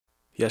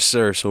Yes,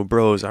 sir. So,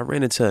 bros, I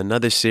ran into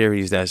another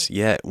series that's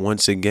yet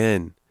once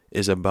again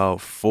is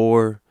about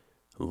four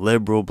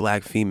liberal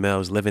black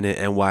females living in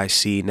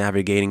NYC,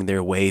 navigating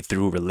their way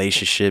through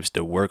relationships,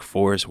 the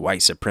workforce,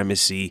 white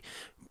supremacy,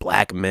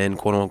 black men,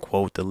 quote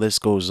unquote. The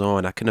list goes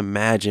on. I can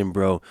imagine,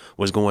 bro,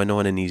 what's going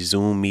on in these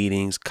Zoom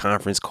meetings,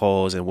 conference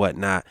calls, and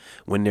whatnot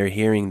when they're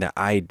hearing the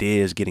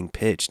ideas getting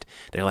pitched.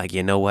 They're like,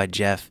 you know what,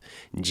 Jeff,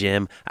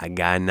 Jim, I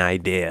got an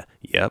idea.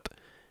 Yep.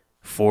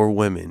 Four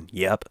women,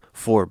 yep.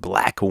 Four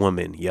black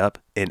women, yep.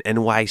 In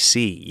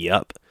NYC,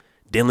 yep.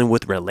 Dealing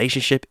with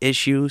relationship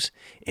issues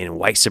and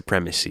white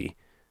supremacy.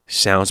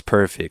 Sounds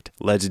perfect.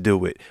 Let's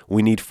do it.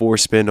 We need four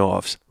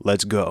spinoffs.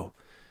 Let's go.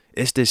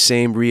 It's the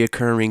same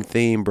reoccurring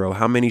theme, bro.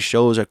 How many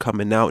shows are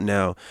coming out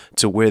now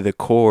to where the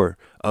core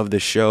of the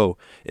show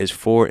is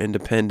four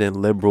independent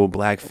liberal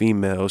black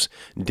females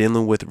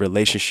dealing with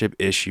relationship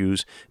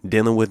issues,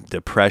 dealing with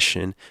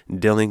depression,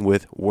 dealing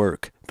with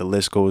work. The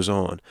list goes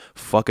on.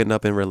 Fucking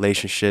up in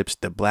relationships.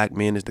 The black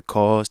man is the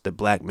cause. The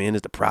black man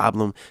is the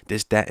problem.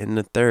 This, that, and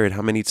the third.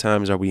 How many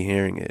times are we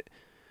hearing it?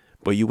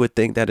 But you would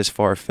think that is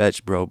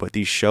far-fetched, bro. But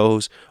these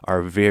shows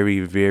are very,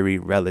 very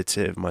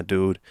relative, my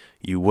dude.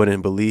 You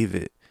wouldn't believe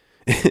it.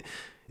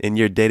 In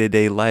your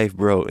day-to-day life,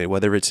 bro, and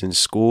whether it's in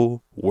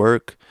school,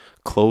 work,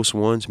 close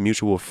ones,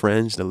 mutual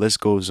friends, the list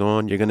goes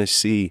on. You're gonna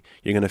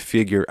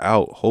figure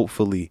out,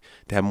 hopefully,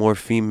 that more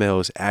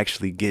females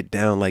actually get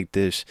down like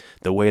this.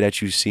 The way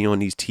that you see on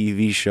these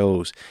TV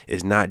shows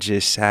is not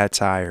just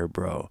satire,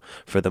 bro.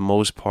 For the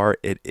most part,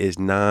 it is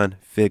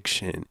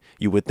non-fiction.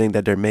 You would think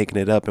that they're making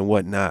it up and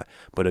whatnot,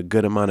 but a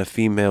good amount of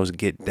females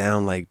get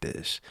down like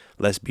this.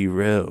 Let's be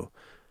real.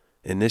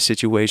 In this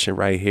situation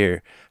right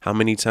here, how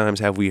many times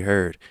have we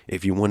heard,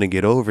 if you want to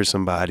get over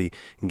somebody,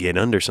 get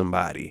under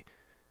somebody?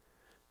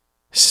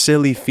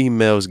 Silly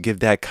females give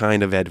that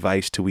kind of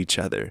advice to each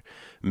other.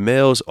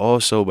 Males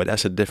also, but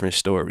that's a different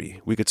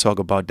story. We could talk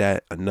about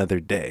that another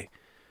day.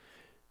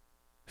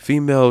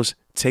 Females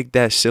take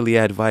that silly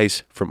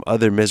advice from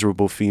other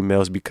miserable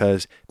females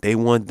because they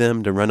want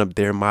them to run up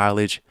their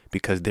mileage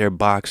because their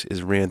box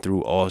is ran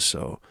through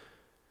also.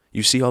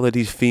 You see all of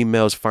these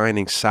females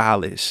finding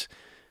solace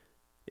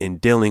in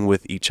dealing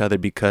with each other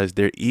because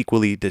they're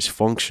equally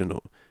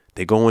dysfunctional.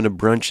 They go into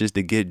brunches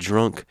to get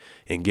drunk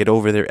and get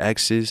over their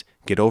exes,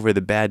 get over the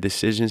bad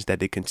decisions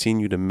that they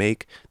continue to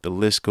make. The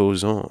list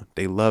goes on.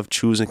 They love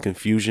choosing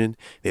confusion.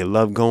 They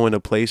love going to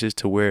places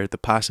to where the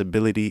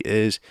possibility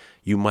is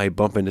you might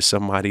bump into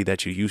somebody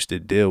that you used to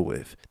deal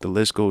with. The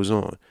list goes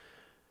on.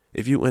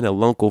 If you in a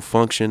local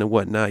function and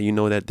whatnot, you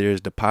know that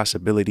there's the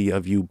possibility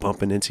of you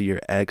bumping into your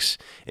ex,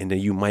 and then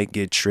you might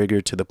get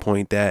triggered to the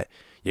point that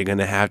you're going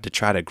to have to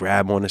try to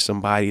grab onto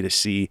somebody to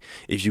see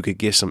if you could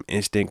get some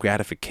instant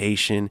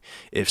gratification.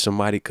 If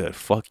somebody could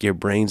fuck your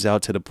brains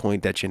out to the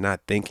point that you're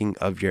not thinking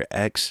of your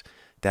ex,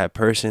 that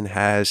person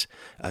has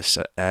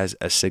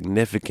a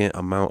significant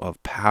amount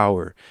of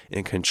power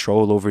and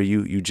control over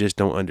you. You just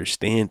don't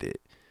understand it.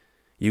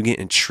 You're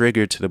getting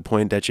triggered to the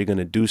point that you're going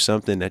to do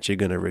something that you're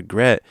going to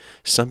regret.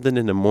 Something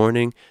in the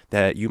morning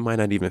that you might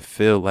not even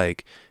feel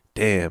like,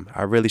 damn,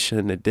 I really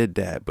shouldn't have did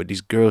that. But these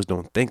girls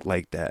don't think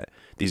like that.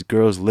 These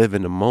girls live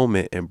in the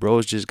moment, and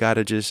bros just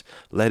gotta just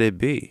let it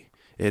be.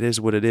 It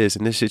is what it is.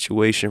 In this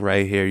situation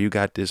right here, you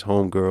got this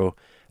homegirl,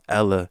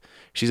 Ella.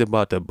 She's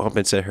about to bump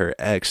into her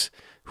ex,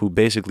 who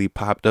basically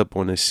popped up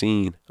on the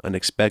scene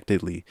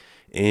unexpectedly.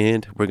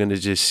 And we're gonna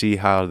just see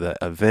how the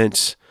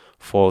events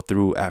fall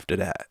through after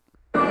that.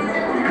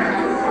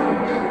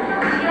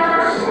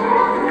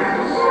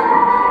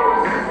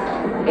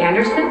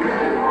 Anderson?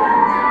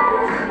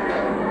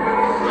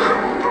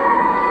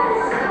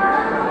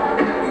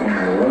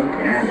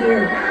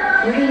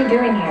 What are you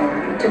doing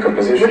here? Took a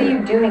position. What are you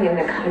doing in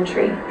the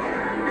country?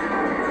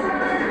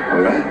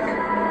 I'm back.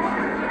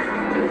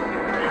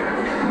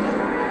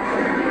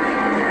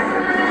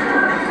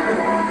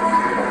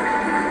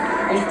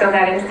 You still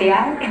got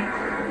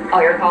MCI?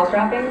 All your calls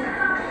dropping?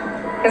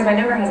 Because my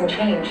number hasn't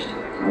changed.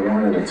 I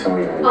wanted to tell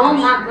you. Oh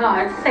my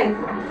God, say,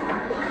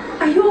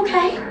 are you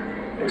okay?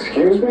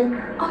 Excuse me?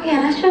 Oh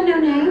yeah, that's your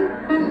new name.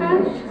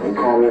 Mm-hmm. You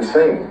call me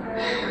insane.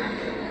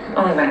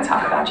 Only when I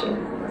talk about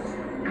you.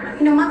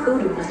 You know, my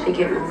voodoo must be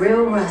getting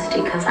real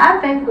rusty because I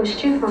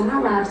vanquished you from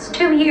my lives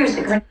 2 years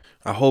ago.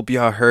 I hope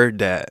y'all heard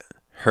that.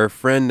 Her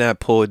friend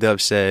that pulled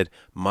up said,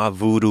 my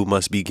voodoo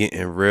must be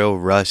getting real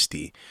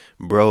rusty.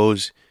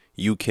 Bros,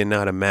 you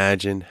cannot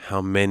imagine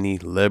how many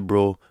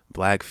liberal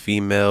black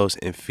females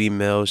and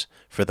females,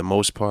 for the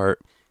most part,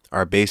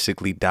 are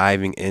basically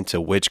diving into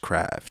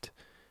witchcraft.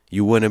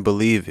 You wouldn't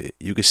believe it.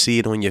 You could see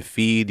it on your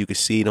feed. You could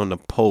see it on the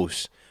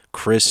posts.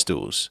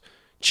 Crystals,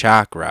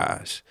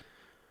 chakras,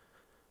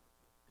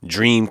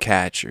 dream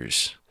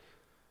catchers,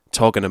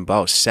 talking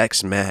about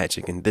sex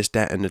magic and this,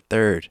 that, and the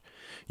third.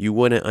 You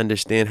wouldn't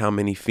understand how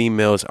many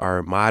females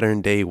are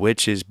modern day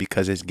witches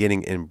because it's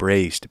getting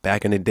embraced.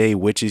 Back in the day,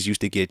 witches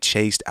used to get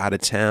chased out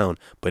of town,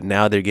 but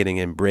now they're getting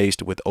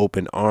embraced with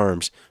open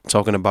arms,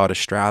 talking about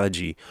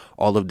astrology,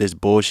 all of this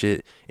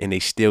bullshit, and they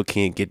still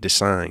can't get the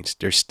signs.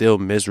 They're still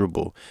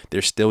miserable.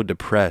 They're still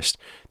depressed.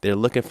 They're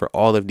looking for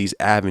all of these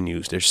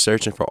avenues. They're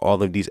searching for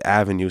all of these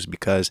avenues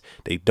because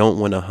they don't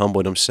want to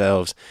humble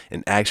themselves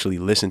and actually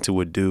listen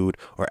to a dude,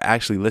 or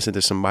actually listen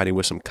to somebody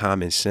with some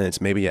common sense,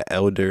 maybe an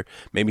elder,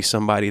 maybe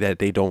somebody that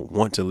they don't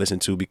want to listen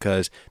to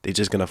because they're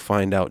just going to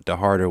find out the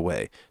harder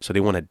way. So they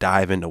want to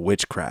dive into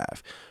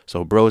witchcraft.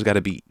 So bros got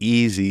to be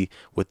easy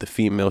with the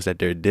females that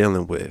they're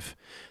dealing with.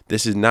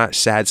 This is not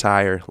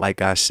satire,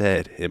 like I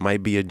said. It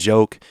might be a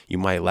joke. You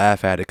might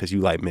laugh at it because you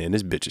like, man,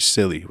 this bitch is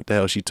silly. What the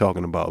hell is she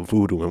talking about?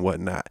 Voodoo and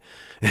whatnot.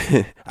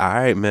 All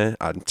right, man.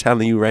 I'm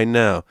telling you right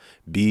now,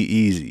 be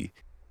easy.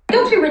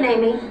 Don't you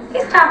rename me?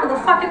 He's top of the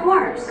fucking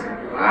worst.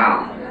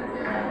 Wow.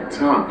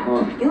 Tough,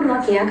 huh? You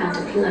lucky I got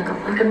to feel like a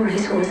fucking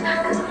racehorse,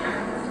 cause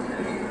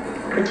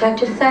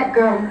protect your set,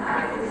 girl.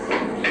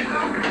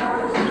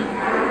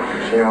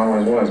 She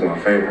always was my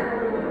favorite.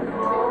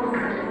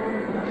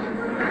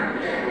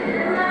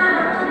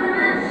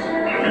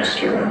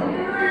 Missed you, man.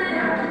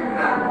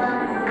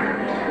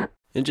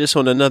 And just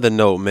on another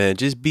note, man,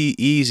 just be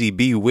easy,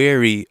 be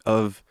wary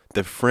of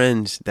the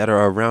friends that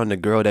are around the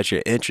girl that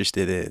you're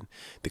interested in,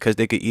 because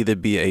they could either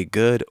be a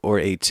good or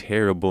a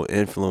terrible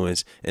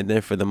influence. And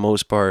then for the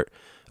most part,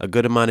 a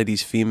good amount of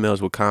these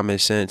females with common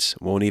sense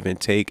won't even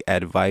take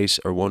advice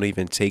or won't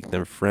even take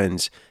their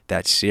friends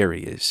that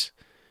serious.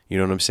 You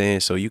know what I'm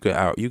saying? So you could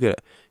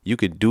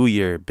do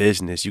your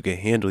business, you can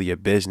handle your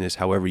business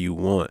however you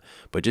want,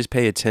 but just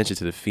pay attention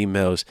to the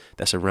females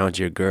that's around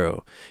your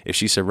girl. If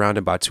she's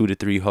surrounded by 2 to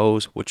 3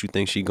 hoes, what you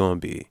think she gonna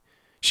be?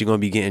 She gonna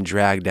be getting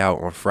dragged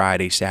out on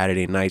Friday,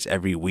 Saturday nights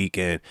every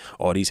weekend,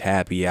 all these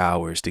happy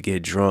hours to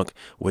get drunk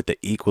with the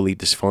equally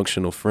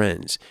dysfunctional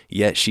friends.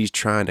 Yet she's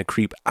trying to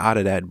creep out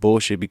of that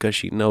bullshit because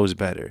she knows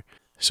better.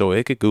 So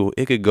it could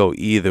go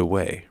either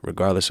way,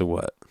 regardless of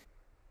what.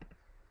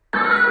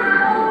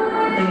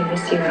 Let me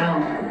miss your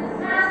own.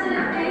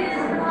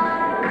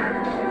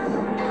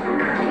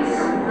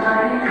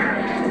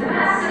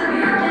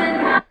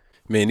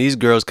 Man, these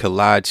girls could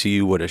lie to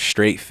you with a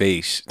straight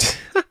face.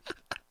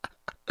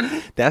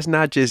 That's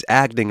not just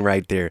acting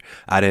right there.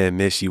 I didn't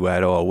miss you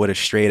at all. What a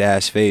straight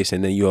ass face,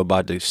 and then you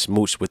about to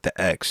smooch with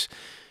the ex.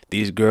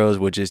 These girls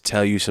would just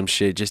tell you some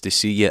shit just to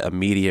see your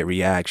immediate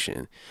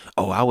reaction.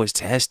 Oh, I was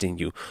testing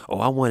you. Oh,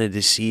 I wanted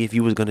to see if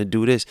you was gonna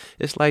do this.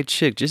 It's like,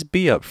 chick, just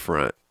be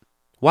upfront.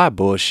 Why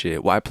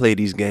bullshit? Why play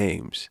these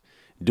games?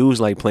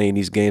 Dudes like playing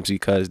these games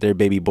because they're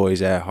baby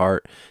boys at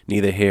heart,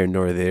 neither here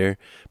nor there.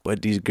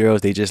 But these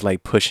girls, they just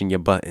like pushing your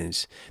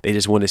buttons. They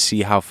just want to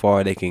see how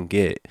far they can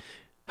get,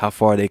 how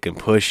far they can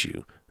push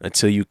you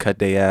until you cut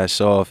their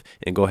ass off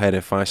and go ahead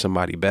and find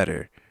somebody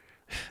better.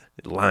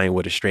 Lying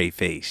with a straight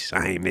face.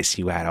 I ain't miss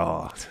you at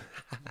all.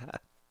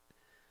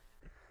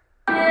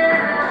 Hey,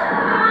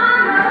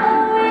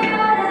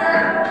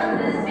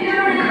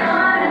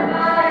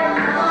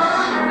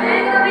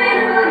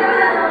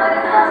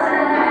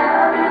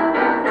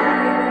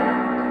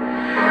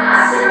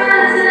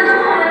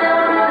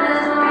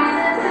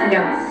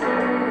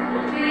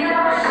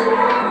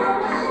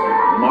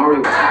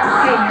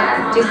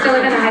 do you still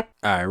live in the high?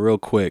 All right, real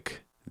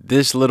quick.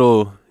 This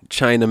little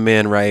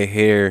Chinaman right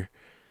here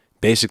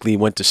basically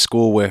went to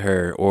school with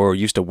her or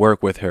used to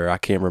work with her. I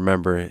can't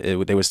remember.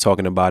 They was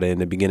talking about it in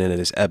the beginning of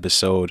this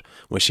episode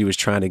when she was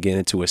trying to get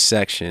into a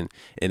section,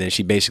 and then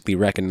she basically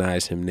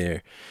recognized him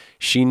there.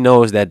 She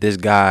knows that this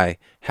guy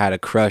had a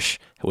crush,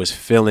 was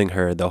feeling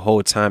her the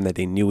whole time that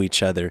they knew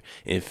each other.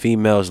 And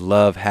females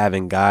love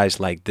having guys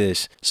like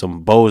this,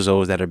 some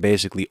bozos that are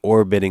basically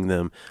orbiting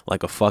them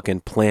like a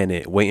fucking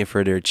planet, waiting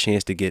for their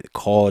chance to get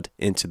called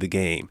into the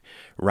game.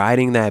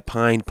 Riding that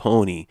pine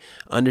pony,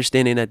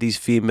 understanding that these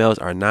females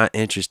are not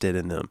interested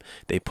in them.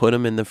 They put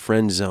them in the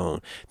friend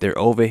zone. They're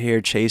over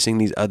here chasing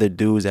these other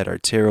dudes that are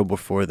terrible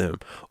for them,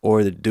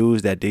 or the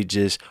dudes that they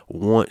just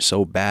want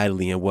so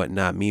badly and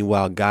whatnot.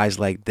 Meanwhile, guys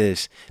like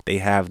this, they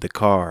have the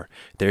car.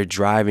 They're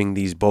driving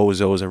these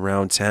bozos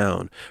around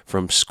town,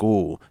 from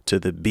school to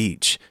the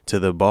beach to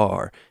the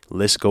bar.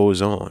 List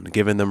goes on,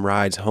 giving them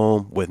rides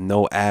home with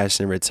no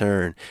ass in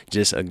return,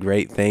 just a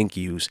great thank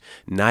yous,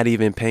 not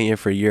even paying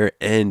for your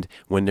end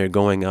when they're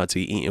going out to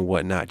eat and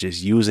whatnot,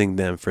 just using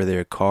them for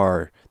their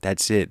car.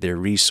 That's it, their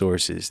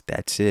resources,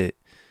 that's it.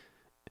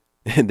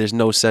 There's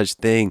no such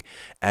thing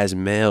as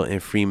male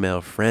and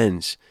female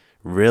friends.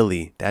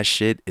 Really, that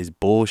shit is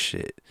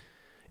bullshit.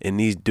 And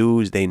these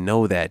dudes, they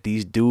know that.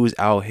 These dudes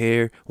out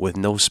here with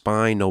no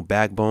spine, no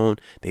backbone,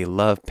 they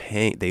love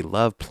pain. They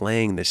love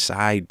playing the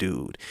side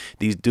dude.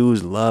 These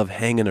dudes love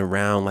hanging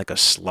around like a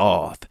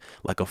sloth,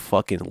 like a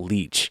fucking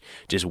leech,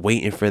 just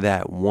waiting for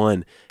that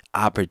one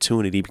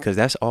opportunity, because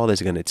that's all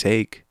it's going to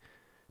take.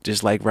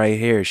 Just like right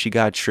here, she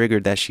got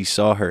triggered that she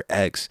saw her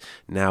ex.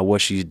 Now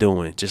what she's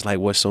doing, just like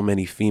what so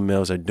many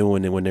females are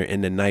doing when they're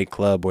in the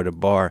nightclub or the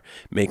bar,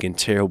 making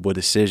terrible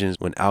decisions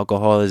when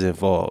alcohol is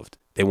involved.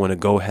 They want to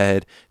go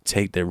ahead,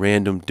 take the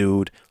random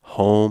dude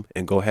home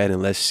and go ahead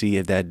and let's see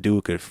if that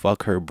dude could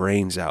fuck her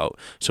brains out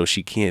so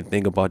she can't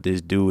think about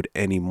this dude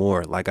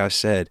anymore. Like I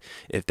said,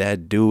 if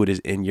that dude is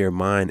in your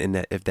mind and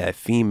that if that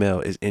female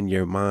is in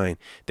your mind,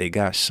 they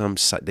got some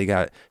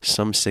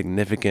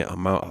significant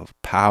amount of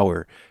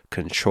power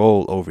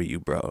control over you,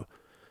 bro.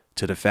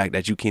 To the fact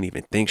that you can't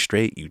even think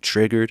straight, you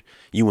triggered,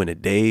 you in a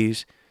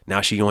daze.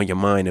 Now she on your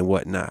mind and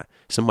whatnot.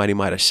 Somebody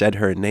might have said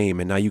her name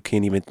and now you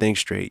can't even think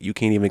straight. You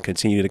can't even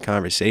continue the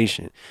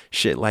conversation.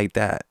 Shit like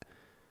that.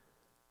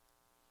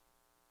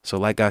 So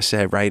like I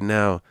said, right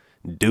now,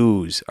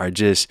 dudes are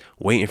just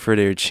waiting for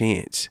their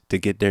chance to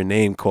get their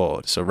name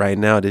called. So right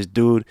now, this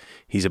dude,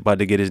 he's about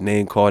to get his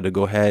name called to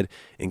go ahead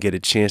and get a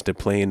chance to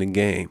play in the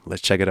game.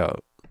 Let's check it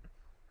out.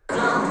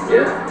 Yeah.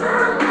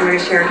 You want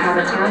to share a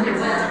habit time?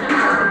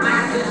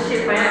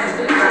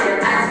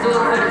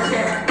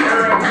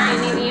 I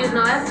ain't even use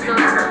no ethanol.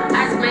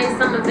 I just made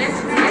some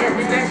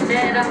investments. Scratch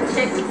that off the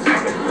check.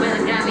 Well,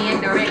 it got me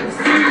acting reckless.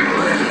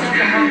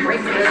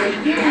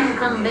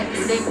 Come back to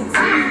sleep.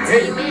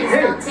 Hey,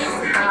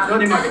 don't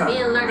need my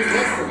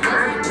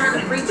car. Trying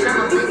to preach on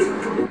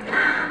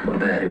my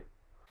blessing.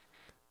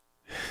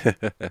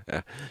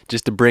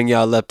 Just to bring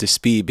y'all up to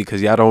speed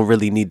because y'all don't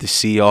really need to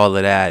see all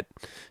of that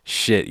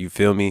shit, you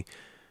feel me?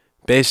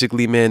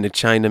 Basically, man, the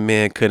China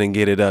man couldn't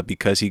get it up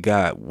because he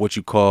got what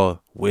you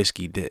call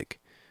whiskey dick.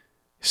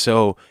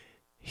 So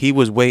he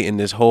was waiting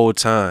this whole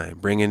time,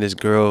 bringing this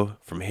girl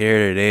from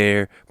here to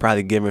there,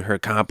 probably giving her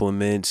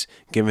compliments,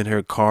 giving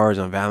her cards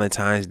on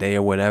Valentine's Day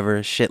or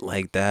whatever, shit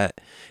like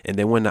that. And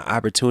then when the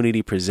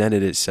opportunity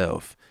presented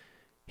itself,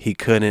 he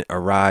couldn't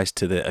arise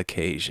to the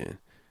occasion.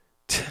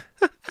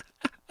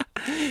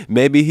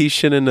 Maybe he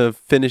shouldn't have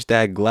finished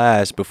that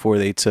glass before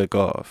they took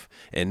off.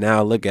 And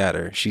now look at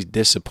her. She's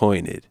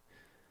disappointed.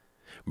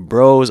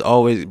 Bros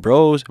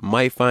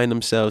might find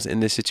themselves in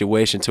this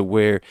situation to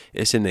where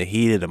it's in the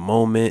heat of the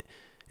moment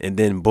and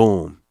then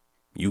boom,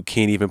 you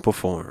can't even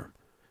perform.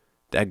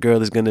 That girl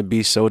is going to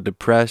be so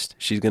depressed.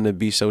 She's going to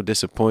be so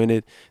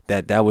disappointed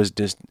that was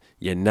just,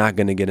 you're not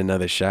going to get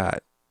another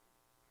shot.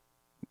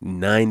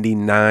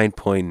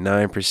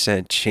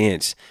 99.9%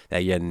 chance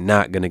that you're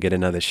not going to get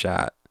another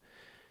shot.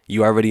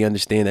 You already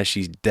understand that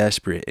she's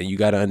desperate and you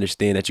got to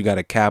understand that you got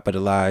to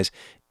capitalize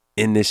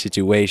in this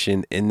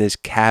situation, in this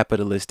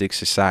capitalistic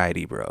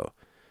society, bro.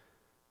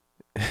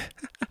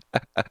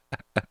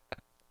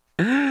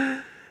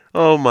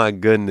 Oh my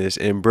goodness.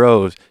 And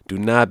bros, do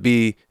not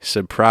be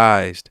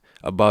surprised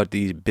about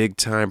these big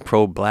time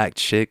pro-black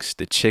chicks,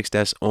 the chicks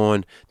that's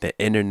on the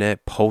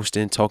internet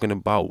posting, talking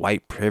about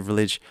white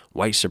privilege,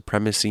 white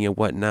supremacy and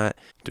whatnot.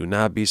 Do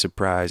not be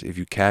surprised if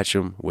you catch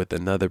them with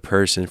another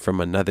person from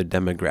another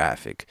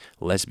demographic.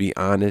 Let's be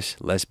honest.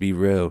 Let's be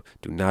real.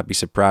 Do not be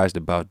surprised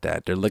about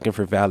that. They're looking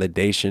for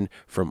validation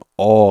from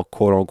all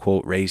quote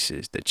unquote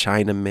races. The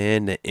China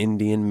man, the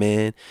Indian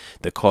man,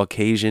 the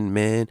Caucasian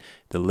man,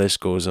 the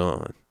list goes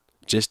on.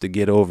 Just to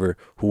get over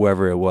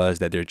whoever it was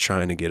that they're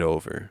trying to get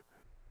over.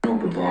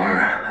 Open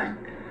bar,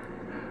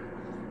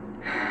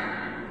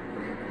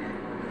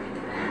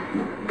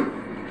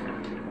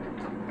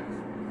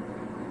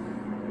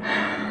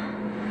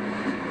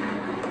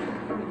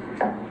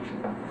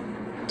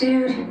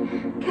 Dude,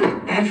 get a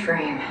bed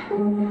frame.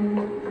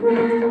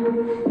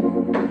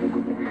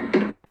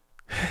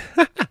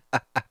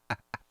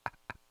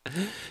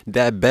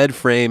 That bed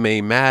frame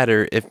ain't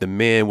matter if the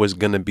man was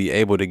going to be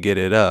able to get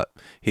it up.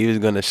 He was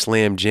going to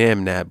slam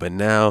jam that. But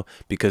now,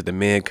 because the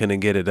man couldn't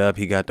get it up,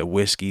 he got the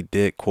whiskey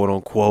dick, quote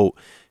unquote.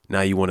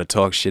 Now you want to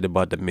talk shit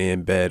about the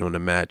man bed on the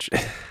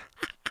mattress.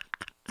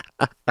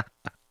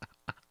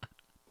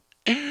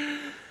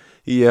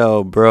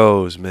 Yo,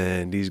 bros,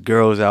 man, these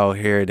girls out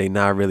here, they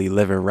not really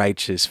living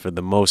righteous for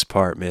the most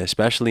part, man,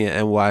 especially in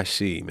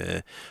NYC,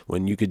 man,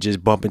 when you could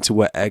just bump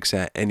into an ex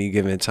at any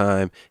given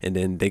time and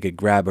then they could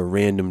grab a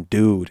random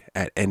dude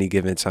at any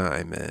given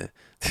time, man.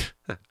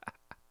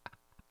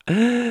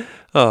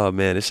 Oh,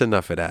 man, it's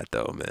enough of that,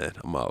 though, man.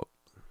 I'm out.